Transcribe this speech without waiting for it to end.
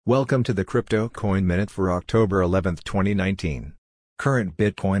Welcome to the Crypto Coin Minute for October 11, 2019. Current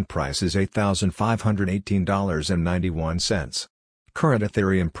Bitcoin price is $8,518.91. Current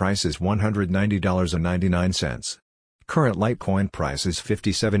Ethereum price is $190.99. Current Litecoin price is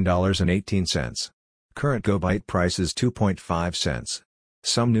 $57.18. Current GoByte price is 2.5 cents.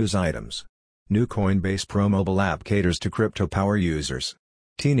 Some news items. New Coinbase Pro mobile app caters to crypto power users.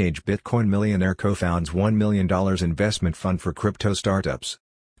 Teenage Bitcoin millionaire co-founds $1 million investment fund for crypto startups.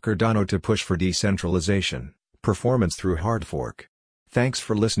 Cardano to push for decentralization, performance through hard fork. Thanks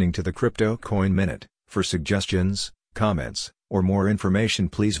for listening to the Crypto Coin Minute. For suggestions, comments, or more information,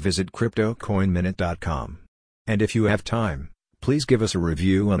 please visit cryptocoinminute.com. And if you have time, please give us a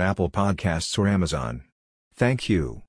review on Apple Podcasts or Amazon. Thank you.